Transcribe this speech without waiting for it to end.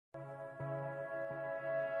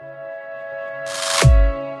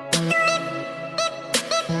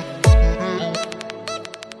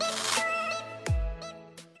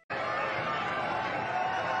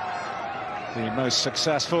most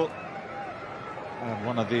successful and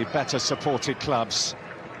one of the better supported clubs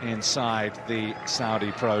inside the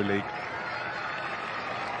Saudi Pro League.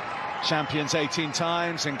 Champions 18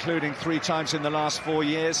 times, including 3 times in the last 4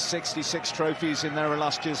 years, 66 trophies in their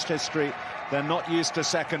illustrious history. They're not used to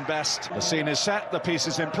second best. The scene is set, the piece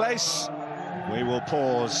is in place. We will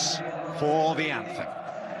pause for the anthem.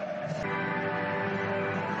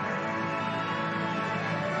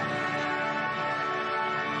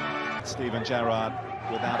 Steven Gerrard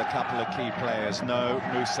without a couple of key players. No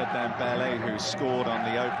Moussa Dembele, who scored on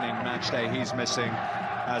the opening match day. He's missing,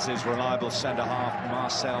 as is reliable centre-half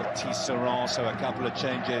Marcel Tisserand. So a couple of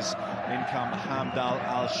changes. In come Hamdal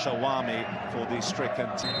Al-Shawami for the stricken.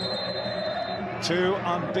 2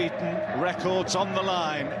 unbeaten records on the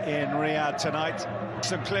line in Riyadh tonight.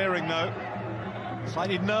 Some clearing though.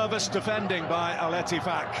 Slightly nervous defending by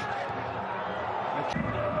Ettifaq.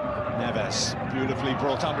 Neves, beautifully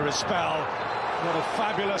brought under his spell. What a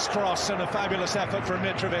fabulous cross and a fabulous effort from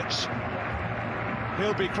Mitrovic.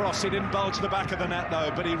 He'll be cross, he didn't bulge the back of the net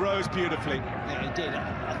though, but he rose beautifully. Yeah, he did.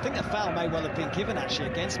 I think a foul may well have been given actually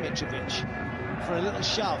against Mitrovic for a little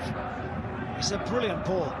shove. It's a brilliant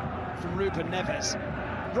ball from Ruben Neves,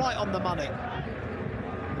 right on the money.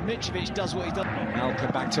 And Mitrovic does what he does.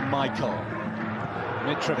 Malcolm back to Michael.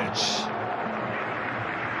 Mitrovic.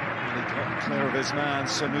 He got clear of his man,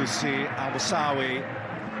 Sanusi Al-Wasawi.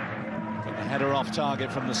 But the header off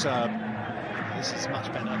target from the Serb. This is much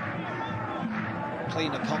better.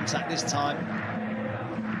 Cleaner contact this time.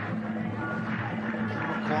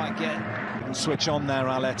 Not quite get. Switch on there,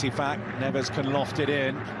 Ettifaq. Neves can loft it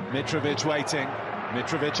in. Mitrovic waiting.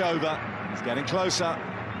 Mitrovic over. He's getting closer.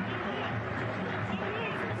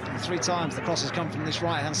 3 times the cross has come from this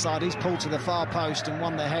right-hand side. He's pulled to the far post and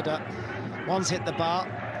won the header. One's hit the bar.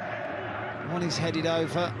 One is headed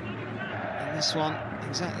over. And this one,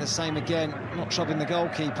 exactly the same again. Not troubling the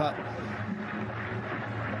goalkeeper.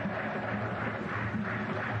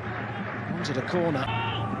 Onto the corner.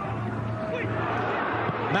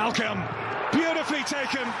 Malcolm, beautifully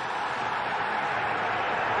taken.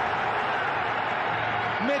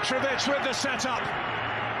 Mitrovic with the setup.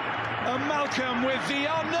 And Malcolm with the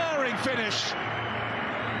unerring finish.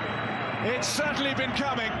 It's certainly been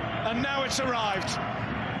coming, and now it's arrived.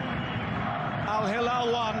 Al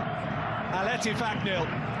Hilal 1, Al Ettifaq 0.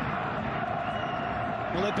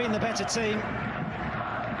 Well, they've been the better team,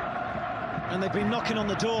 and they've been knocking on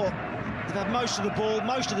the door. They've had most of the ball,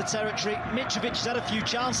 most of the territory. Mitrovic has had a few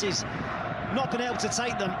chances, not been able to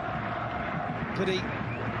take them, but he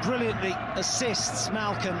brilliantly assists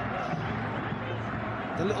Malcolm.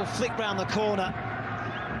 The little flick round the corner.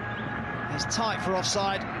 He's tight for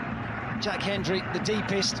offside. Jack Hendry, the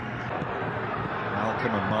deepest.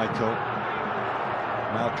 Malcolm and Michael.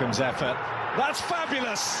 Malcolm's effort. That's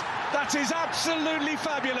fabulous! That is absolutely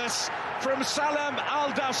fabulous from Salem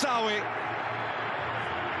Al-Dawsawi.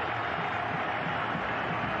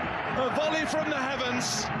 A volley from the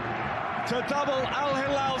heavens to double Al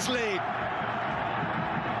Hilal's lead.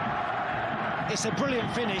 It's a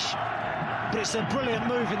brilliant finish, but it's a brilliant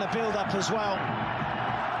move in the build-up as well.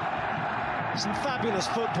 Some fabulous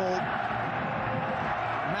football.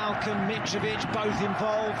 Malcolm, Mitrovic, both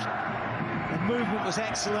involved. The movement was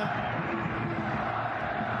excellent.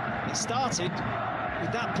 It started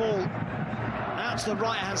with that ball out to the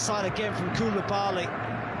right-hand side again from Koulibaly.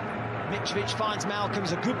 Mitrovic finds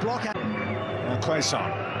Malcolm's a good block.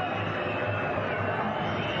 Quaison.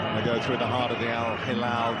 They go through the heart of the Al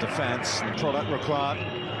Hilal defence. The product required.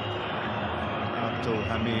 Abdul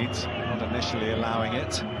Hamid not initially allowing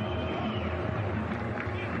it.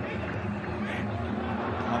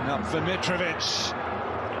 Hung up for Mitrovic.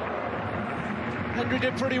 Hendry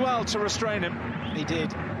did pretty well to restrain him. He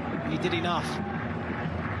did. He did enough.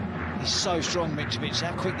 He's so strong, Mitrovic.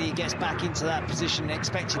 How quickly he gets back into that position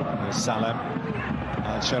expected. There's Salem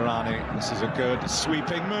Al-Sharani. This is a good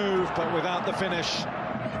sweeping move, but without the finish.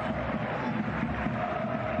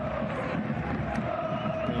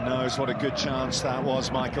 He knows what a good chance that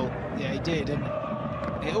was, Michael. Yeah, he did, and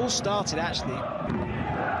it all started actually.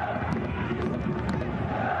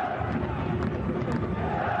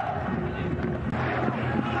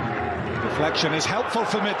 Deflection is helpful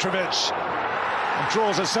for Mitrovic. And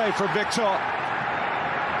draws a save from Victor.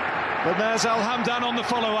 But there's Al Hamdan on the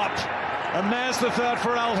follow-up. And there's the third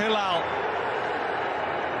for Al Hilal.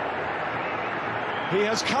 He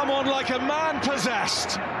has come on like a man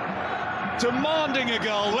possessed, demanding a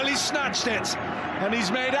goal. Well, he snatched it, and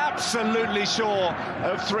he's made absolutely sure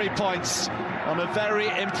of 3 points on a very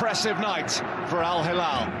impressive night for Al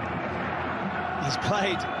Hilal. He's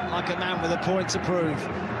played like a man with a point to prove.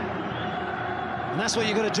 And that's what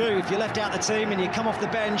you've got to do. If you're left out the team and you come off the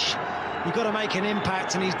bench, you've got to make an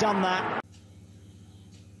impact, and he's done that.